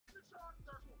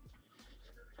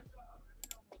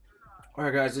All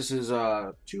right, guys, this is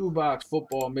a 2-box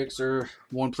football mixer,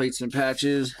 1 plates and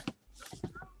patches,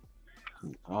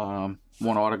 1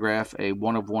 autograph, a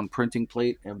 1-of-1 printing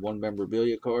plate, and 1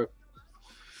 memorabilia card.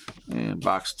 And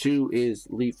box 2 is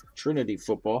Leaf Trinity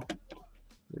football.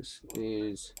 This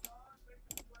is,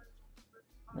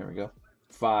 there we go,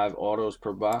 5 autos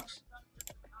per box.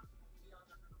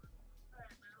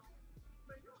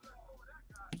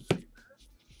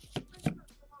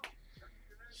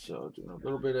 So doing a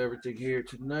little bit of everything here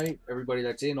tonight. Everybody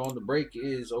that's in on the break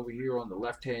is over here on the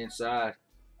left-hand side.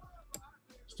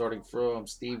 Starting from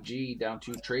Steve G down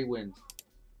to Trey Wins.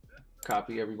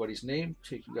 Copy everybody's name.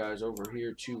 Take you guys over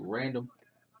here to random.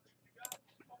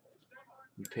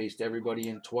 We paste everybody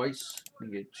in twice. We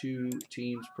get 2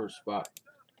 teams per spot.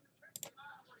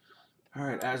 All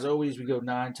right, as always, we go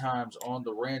 9 times on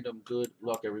the random. Good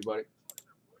luck, everybody.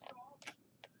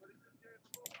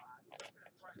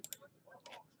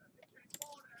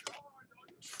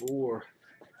 Four,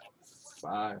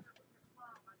 5,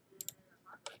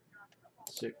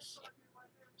 6,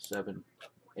 7,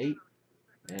 8,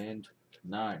 and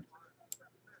 9.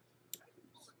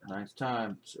 9th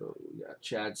time. So we got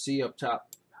Chad C up top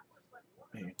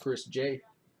and Chris J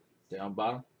down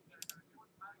bottom.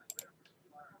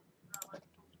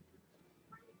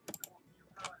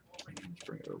 Let's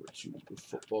bring it over to the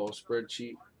football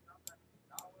spreadsheet.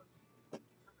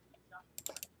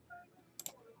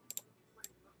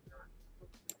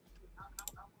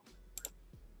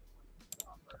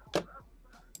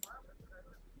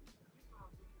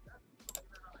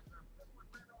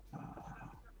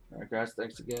 All right, guys,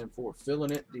 thanks again for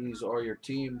filling it. These are your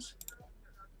teams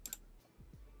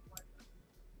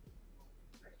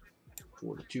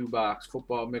for the 2-box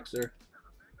football mixer.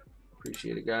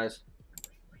 Appreciate it, guys.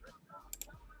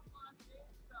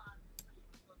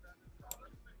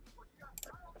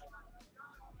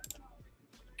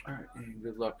 All right, and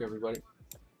good luck, everybody.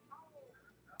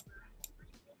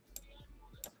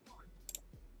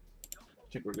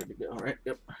 I think we're good to go. All right,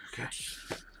 yep, okay.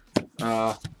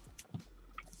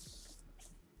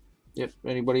 Yep,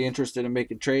 anybody interested in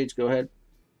making trades, go ahead.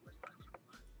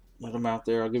 Let them out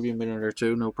there. I'll give you a minute or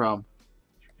two, no problem.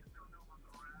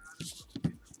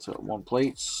 So 1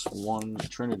 plates, 1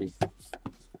 Trinity.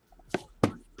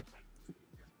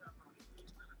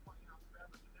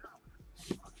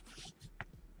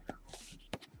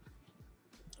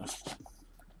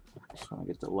 Trying to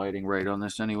get the lighting right on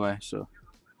this anyway, so.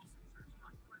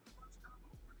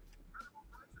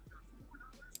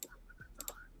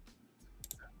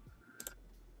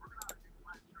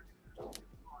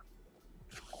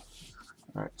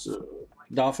 All right, so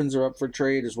Dolphins are up for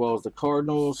trade as well as the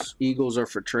Cardinals. Eagles are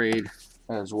for trade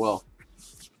as well.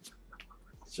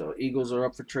 So Eagles are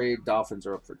up for trade. Dolphins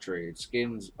are up for trade.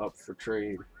 Skins up for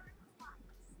trade.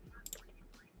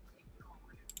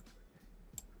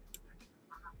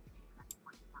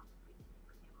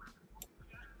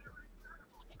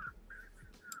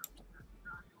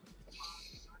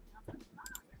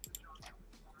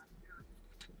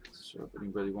 So if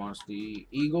anybody wants the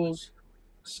Eagles,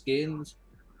 Skins,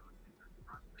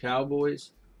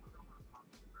 Cowboys,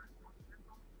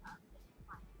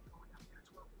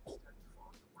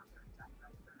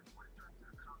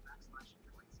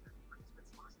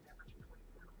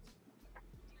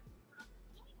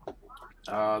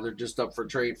 they're just up for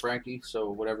trade, Frankie. So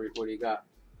what do you got?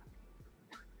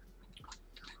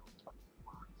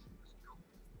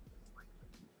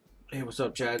 Hey, what's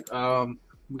up, Chad?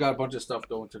 We got a bunch of stuff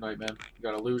going tonight, man. We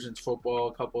got Illusions football,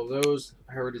 a couple of those,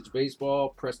 Heritage baseball,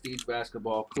 Prestige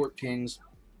basketball, Court Kings.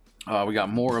 We got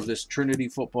more of this Trinity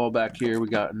football back here. We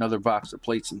got another box of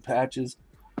plates and patches.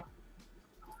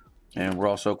 And we're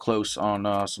also close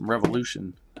on some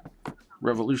Revolution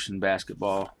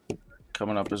basketball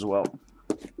coming up as well.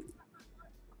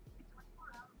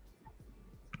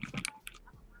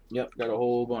 Yep, got a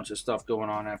whole bunch of stuff going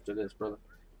on after this, brother.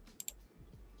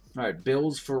 All right,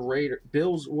 Bills or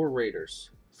Raiders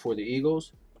for the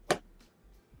Eagles.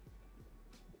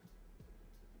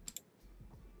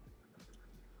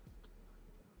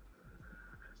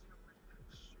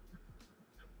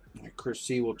 Chris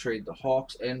C will trade the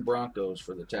Hawks and Broncos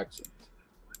for the Texans.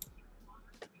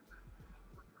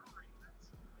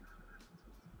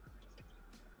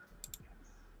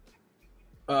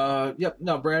 Yep,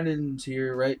 no, Brandon's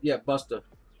here, right? Yeah, Busta.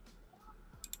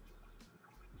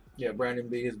 Yeah, Brandon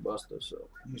B is Busta, so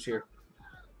he's here.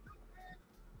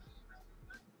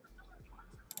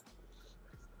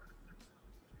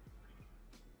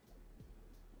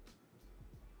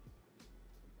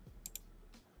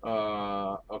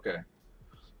 Okay.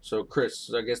 So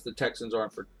Chris, I guess the Texans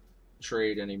aren't for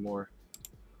trade anymore.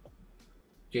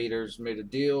 Gators made a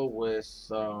deal with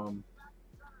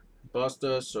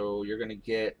Busta, so you're gonna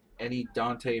get any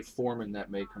Dante Foreman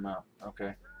that may come out.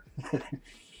 Okay.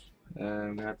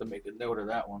 And I have to make a note of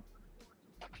that one.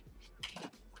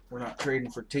 We're not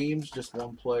trading for teams, just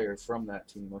one player from that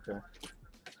team. Okay.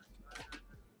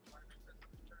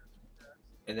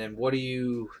 And then what are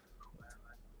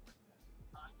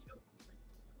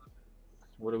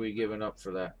we giving up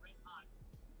for that?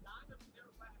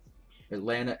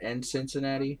 Atlanta and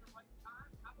Cincinnati.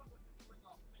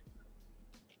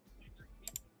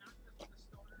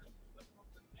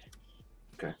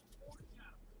 Okay.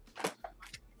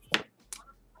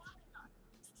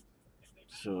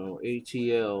 So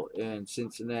ATL and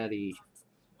Cincinnati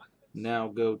now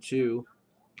go to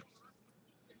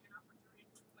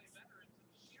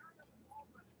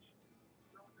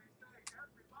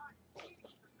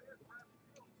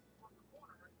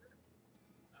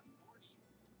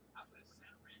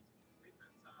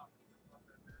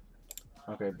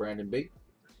Brandon B.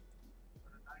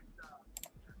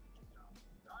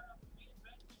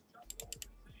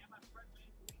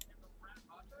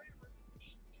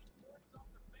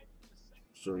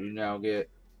 So you now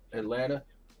get Atlanta.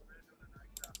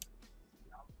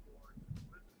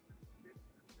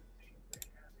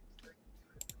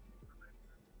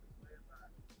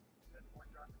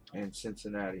 And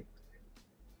Cincinnati.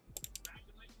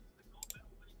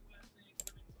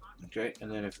 Okay,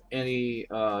 and then if any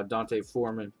Dante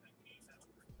Foreman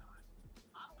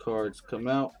cards come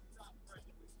out,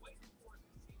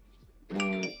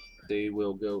 they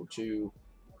will go to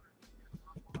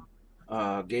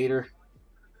Gator,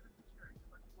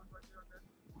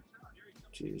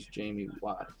 which is Jamie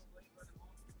Y.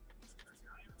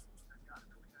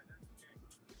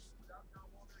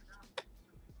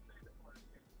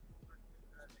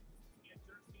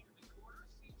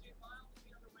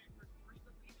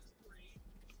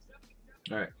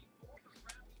 All right.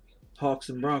 Hawks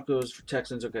and Broncos for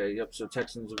Texans. Okay, yep. So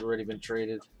Texans have already been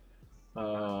traded.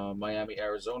 Miami,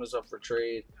 Arizona's up for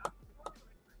trade.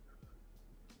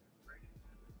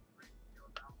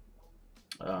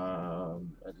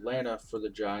 Atlanta for the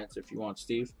Giants, if you want,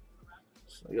 Steve.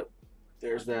 So, yep.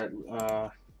 There's that.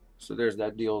 So there's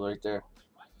that deal right there.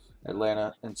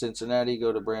 Atlanta and Cincinnati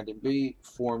go to Brandon B.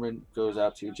 Foreman goes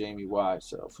out to Jamie Y.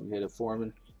 So if we hit a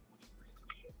Foreman,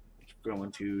 it's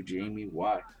going to Jamie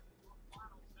Y.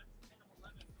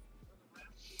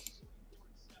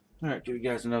 All right, give you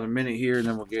guys another minute here, and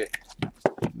then we'll get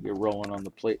rolling on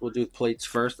the plate. We'll do the plates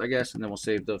first, I guess, and then we'll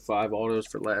save the 5 autos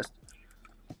for last.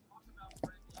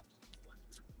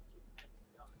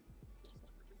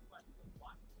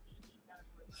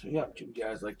 So yeah, give you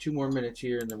guys like 2 more minutes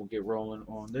here, and then we'll get rolling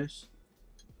on this.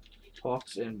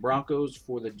 Hawks and Broncos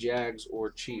for the Jags or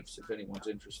Chiefs, if anyone's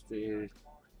interested.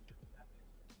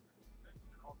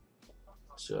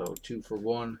 So 2 for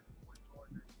 1.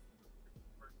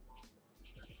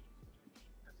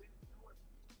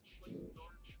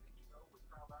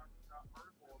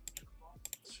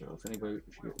 So if anybody,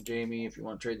 Jamie, if you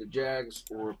want to trade the Jags,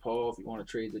 or Paul, if you want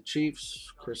to trade the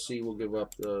Chiefs, Chris C will give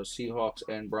up the Seahawks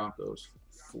and Broncos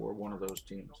for one of those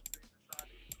teams.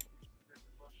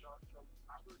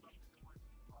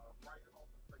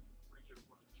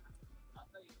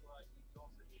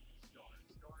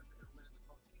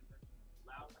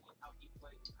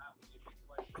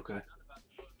 Okay.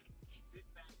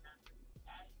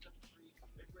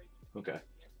 Okay.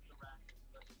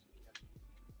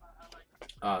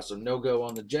 So no go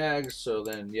on the Jags. So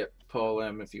then, yep, Paul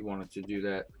M. if you wanted to do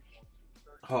that.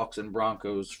 Hawks and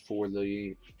Broncos for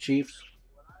the Chiefs,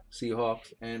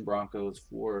 Seahawks and Broncos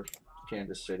for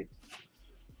Kansas City.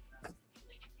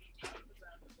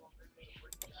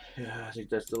 Yeah, I think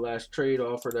that's the last trade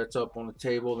offer that's up on the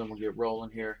table. Then we'll get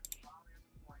rolling here.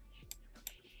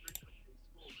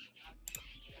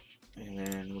 And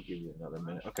then we'll give you another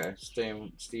minute. Okay,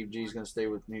 Steve G's going to stay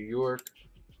with New York.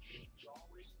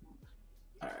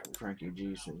 All right, Frankie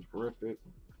G says rip it.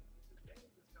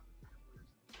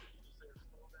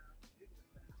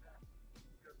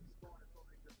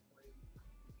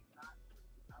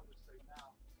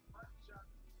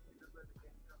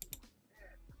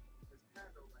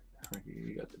 Frankie,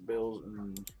 you got the Bills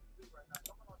and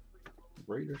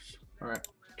Raiders. All right,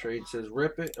 trade says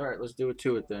rip it. All right, let's do it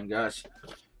to it then, guys.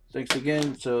 Thanks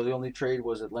again. So the only trade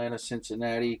was Atlanta,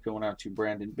 Cincinnati going out to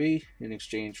Brandon B in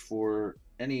exchange for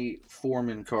any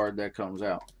Foreman card that comes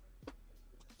out.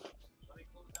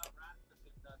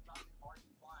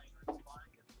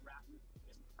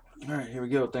 All right, here we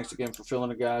go. Thanks again for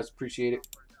filling it, guys. Appreciate it.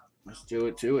 Let's do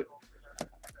it to it.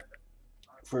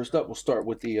 First up, we'll start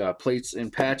with the plates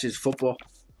and patches football.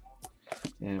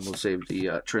 And we'll save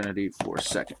the Trinity for a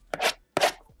second.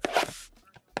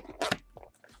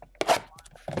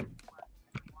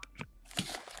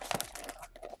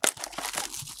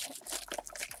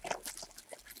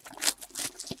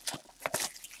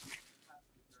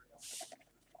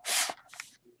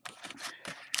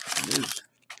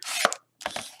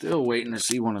 Still waiting to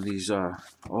see one of these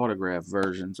autograph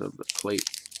versions of the plate,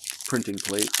 printing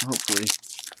plate. Hopefully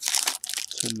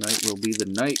tonight will be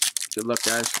the night. Good luck,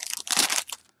 guys.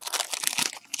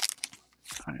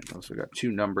 All right, also got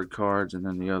 2 numbered cards and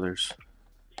then the others.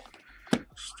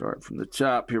 Start from the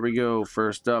top. Here we go.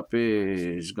 First up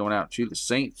is going out to the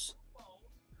Saints.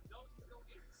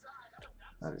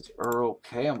 That is Earl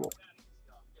Campbell.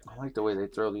 I like the way they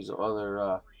throw these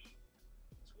other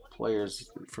players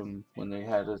from when they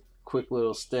had a quick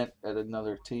little stint at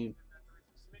another team.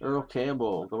 Earl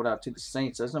Campbell going out to the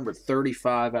Saints. That's number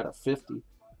 35 out of 50.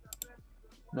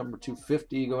 Number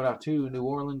 250 going out to New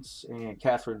Orleans and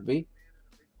Catherine B.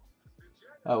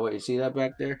 Oh, wait, you see that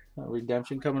back there?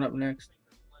 Redemption coming up next.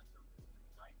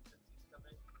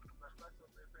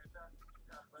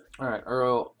 All right,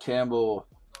 Earl Campbell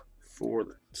for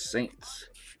the Saints.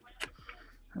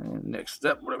 And next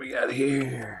up, what do we got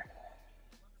here?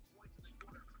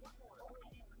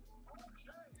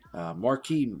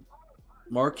 Marquis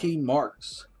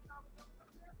Marks.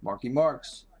 Marquis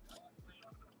Marks.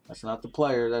 That's not the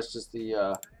player. That's just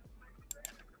the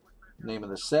name of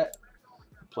the set.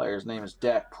 The player's name is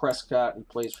Dak Prescott. He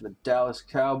plays for the Dallas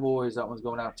Cowboys. That one's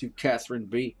going out to Catherine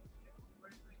B.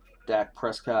 Dak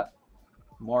Prescott.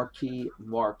 Marquis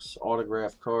Marks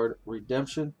autograph card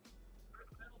redemption.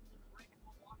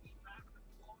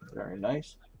 Very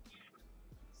nice.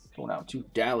 Going out to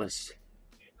Dallas.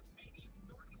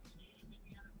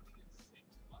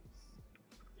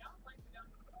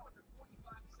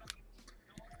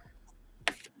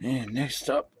 And next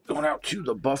up, going out to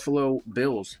the Buffalo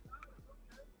Bills.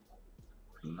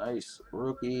 Nice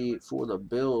rookie for the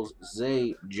Bills,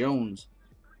 Zay Jones.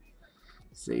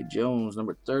 Zay Jones,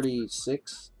 number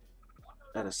 36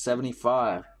 out of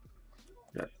 75.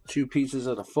 Got 2 pieces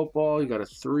of the football. You got a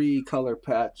 3-color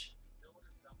patch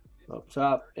up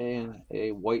top and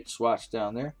a white swatch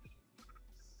down there.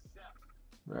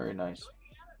 Very nice.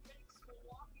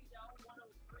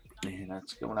 And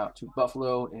that's going out to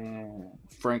Buffalo and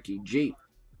Frankie G.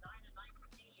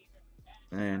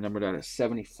 And numbered out of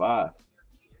 75.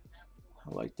 I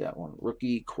like that one.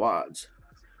 Rookie quads.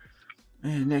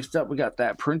 And next up, we got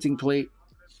that printing plate.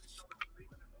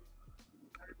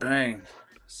 Bang.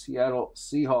 Seattle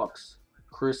Seahawks.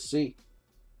 Chris C.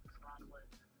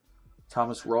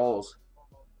 Thomas Rawls.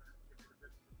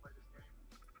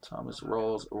 Thomas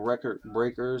Rawls record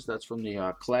breakers. That's from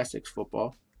the Classics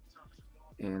football.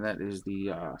 And that is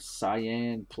the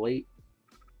cyan plate.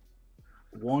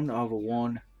 1 of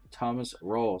 1 Thomas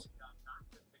Rawls.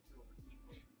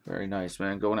 Very nice,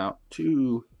 man. Going out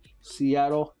to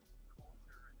Seattle.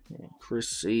 And Chris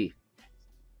C.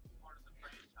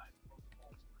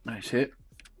 Nice hit.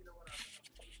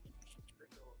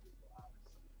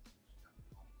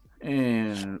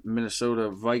 And Minnesota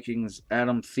Vikings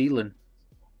Adam Thielen.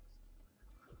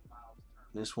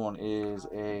 This one is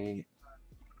a...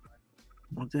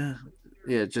 what the?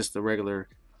 Yeah, just the regular,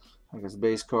 I guess,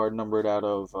 base card numbered out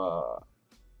of...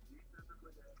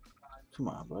 come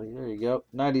on, buddy. There you go.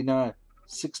 99.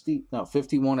 60. No,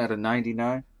 51 out of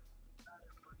 99.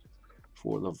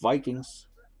 For the Vikings.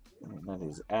 And that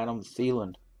is Adam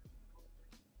Thielen.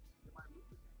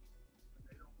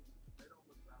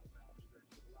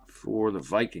 For the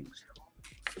Vikings.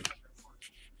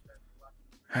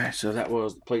 Alright, so that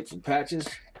was the plates and patches.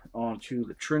 On to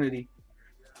the Trinity.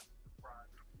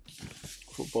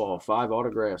 Football, 5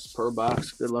 autographs per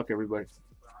box. Good luck, everybody.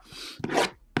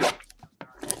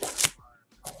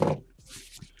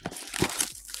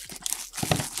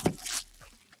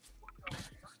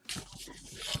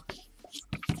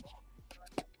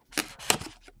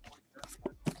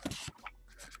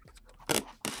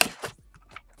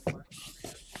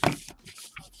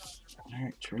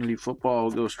 Alright, Trinity football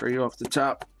will go straight off the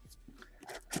top.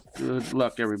 Good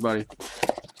luck, everybody.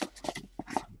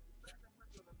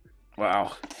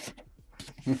 Wow.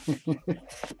 Going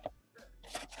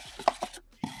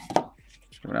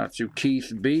out to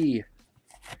Keith B.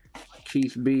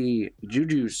 Keith B.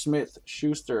 Juju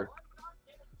Smith-Schuster.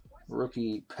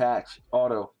 Rookie patch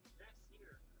auto.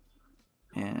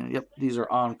 And, yep, these are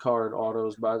on-card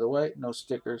autos, by the way. No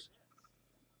stickers.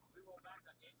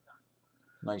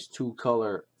 Nice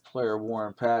 2-color player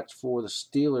worn patch for the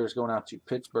Steelers going out to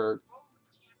Pittsburgh.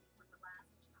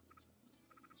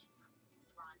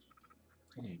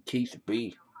 And Keith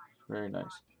B. Very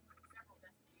nice.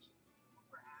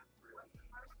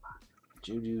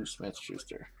 Juju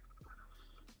Smith-Schuster.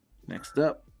 Next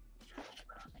up,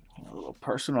 a little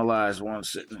personalized one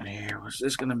sitting in here. What's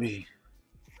this going to be?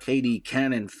 KD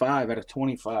Cannon,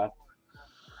 5/25.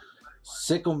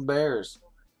 Sick'em Bears.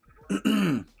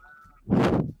 Something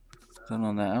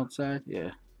on the outside?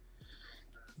 Yeah.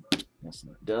 Got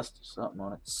some dust or something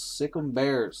on it. Sick'em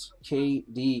Bears.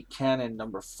 KD Cannon,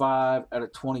 number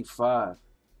 5/25.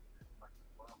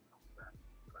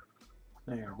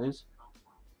 There it is.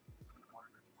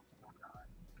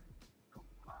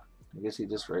 I guess he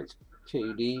just writes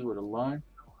KD with a line.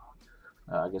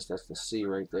 I guess that's the C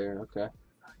right there. Okay.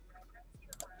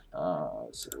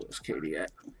 Let's see, where's KD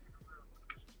at?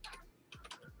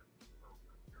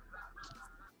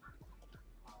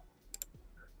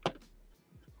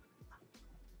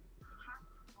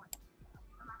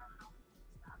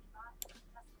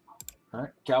 All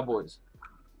right, Cowboys.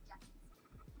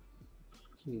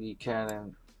 KD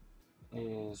Cannon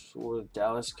is for the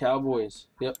Dallas Cowboys.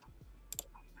 Yep.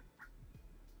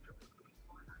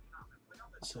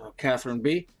 So Catherine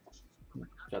B.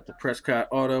 Got the Prescott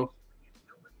auto.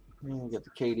 And we got the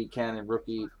KD Cannon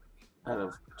rookie out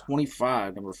of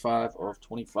 25, number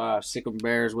 5/25. Sick'em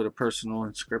Bears with a personal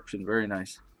inscription. Very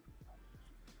nice.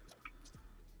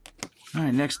 All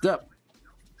right, next up.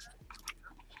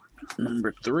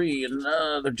 Number 3,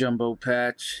 another jumbo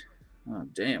patch. Oh,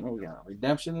 damn. What we got?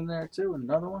 Redemption in there, too?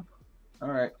 Another one? All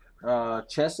right.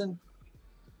 Chesson.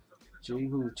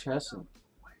 Jehu Chesson.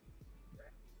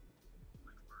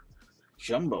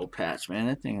 Jumbo patch, man.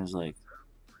 That thing is like,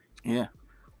 yeah.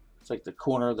 It's like the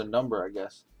corner of the number, I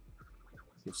guess.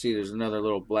 You can see there's another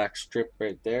little black strip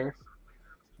right there.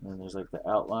 And there's like the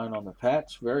outline on the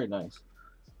patch. Very nice.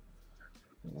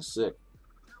 That's sick.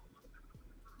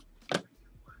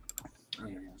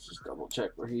 Yeah, let's just double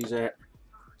check where he's at.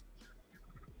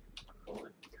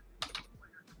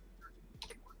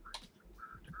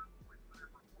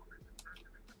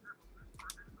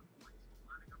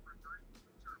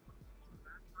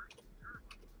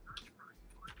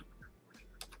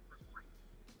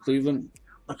 Cleveland.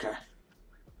 Okay.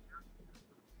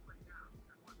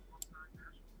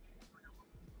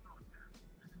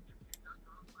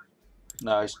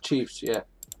 No, it's Chiefs, yeah.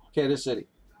 Kansas City.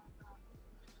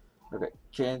 Okay,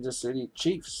 Kansas City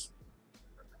Chiefs.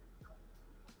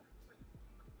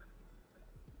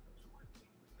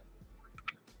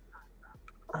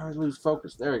 I lose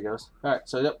focus. There he goes. All right,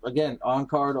 so yep, again,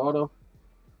 on-card auto.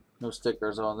 No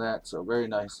stickers on that, so very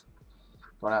nice.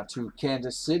 Going out to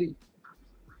Kansas City.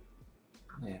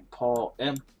 And Paul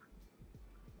M.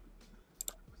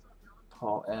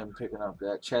 Paul M picking up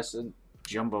that Chesson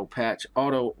jumbo patch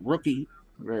auto rookie.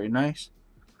 Very nice.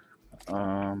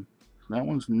 That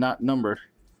one's not numbered.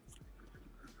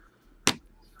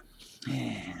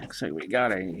 Yeah, looks like we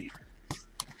got a...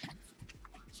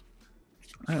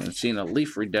 I haven't seen a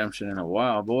Leaf redemption in a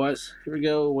while, boys. Here we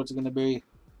go. What's it going to be?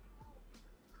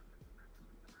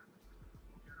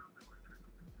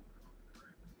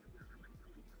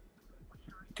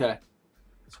 Okay.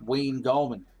 It's Wayne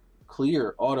Gallman.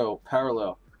 Clear auto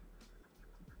parallel.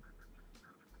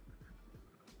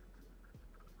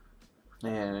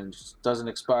 And it doesn't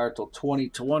expire till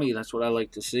 2020. That's what I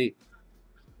like to see.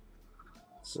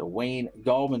 So Wayne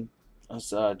Gallman.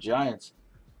 That's Giants.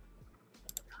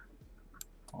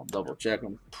 I'll double check.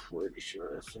 I'm pretty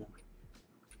sure that's him.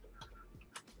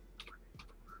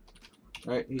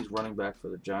 All right, he's running back for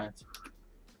the Giants.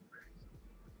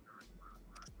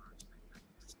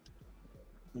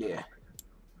 Yeah.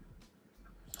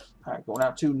 All right, going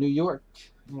out to New York.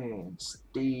 And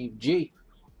Steve G.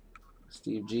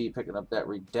 Steve G picking up that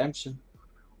redemption.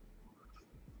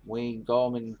 Wayne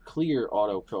Gallman clear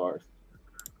auto card.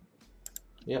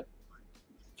 Yep.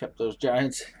 Kept those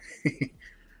Giants.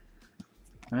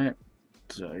 All right.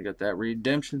 So you got that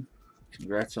redemption.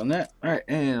 Congrats on that. All right,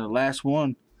 and the last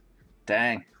one.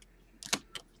 Dang.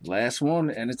 Last one,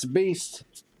 and it's a beast.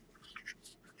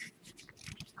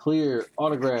 Clear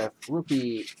autograph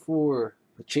rookie for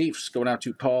the Chiefs. Going out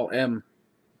to Paul M.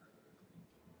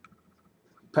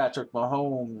 Patrick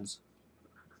Mahomes.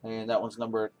 And that one's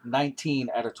number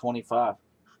 19/25.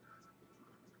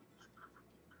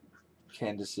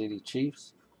 Kansas City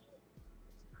Chiefs.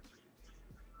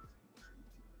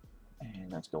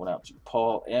 And that's going out to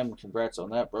Paul M. Congrats on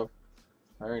that, bro.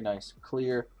 Very nice.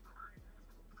 Clear.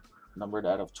 Numbered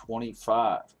out of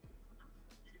 25.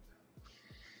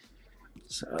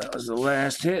 So that was the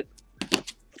last hit.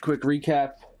 Quick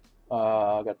recap.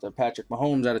 Got the Patrick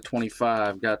Mahomes out of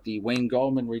 25. Got the Wayne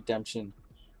Gallman redemption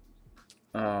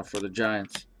for the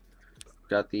Giants.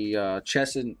 Got the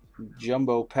Chesson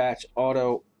jumbo patch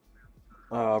auto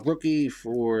rookie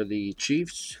for the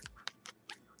Chiefs.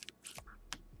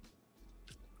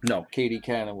 No, Katie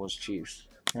Cannon was Chiefs,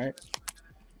 right?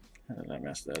 How did I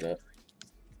mess that up?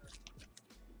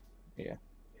 Yeah.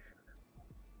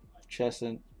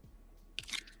 Chesson,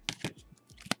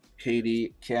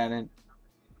 Katie Cannon,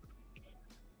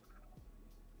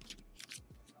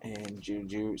 and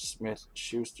Juju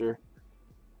Smith-Schuster.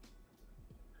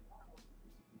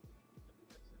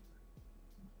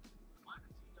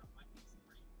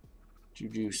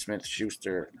 Juju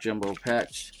Smith-Schuster jumbo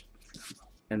patch.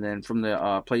 And then from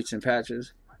the plates and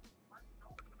patches,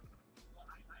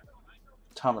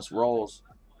 Thomas Rawls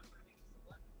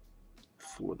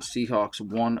for the Seahawks,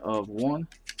 1/1.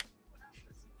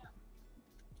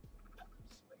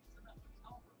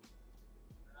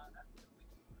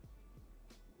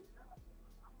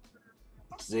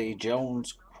 Zay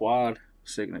Jones quad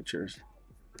signatures.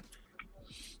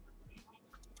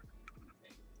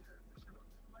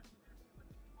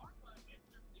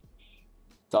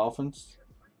 Dolphins.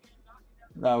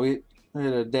 No, we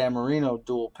had a Dan Marino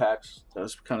dual patch. That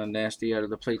was kind of nasty out of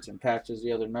the plates and patches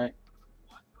the other night.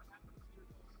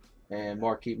 And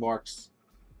Marquis Marks,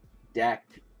 Dak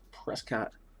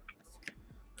Prescott,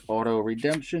 auto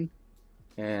redemption.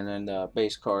 And then the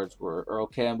base cards were Earl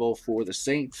Campbell for the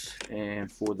Saints,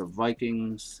 and for the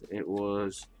Vikings, it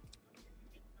was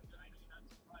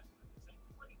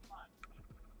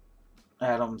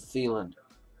Adam Thielen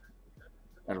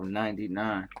out of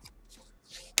 99.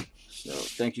 So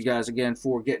thank you guys again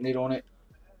for getting it on it.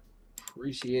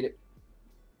 Appreciate it.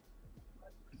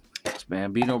 It's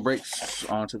Bambino Breaks.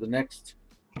 On to the next.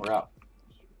 We're out.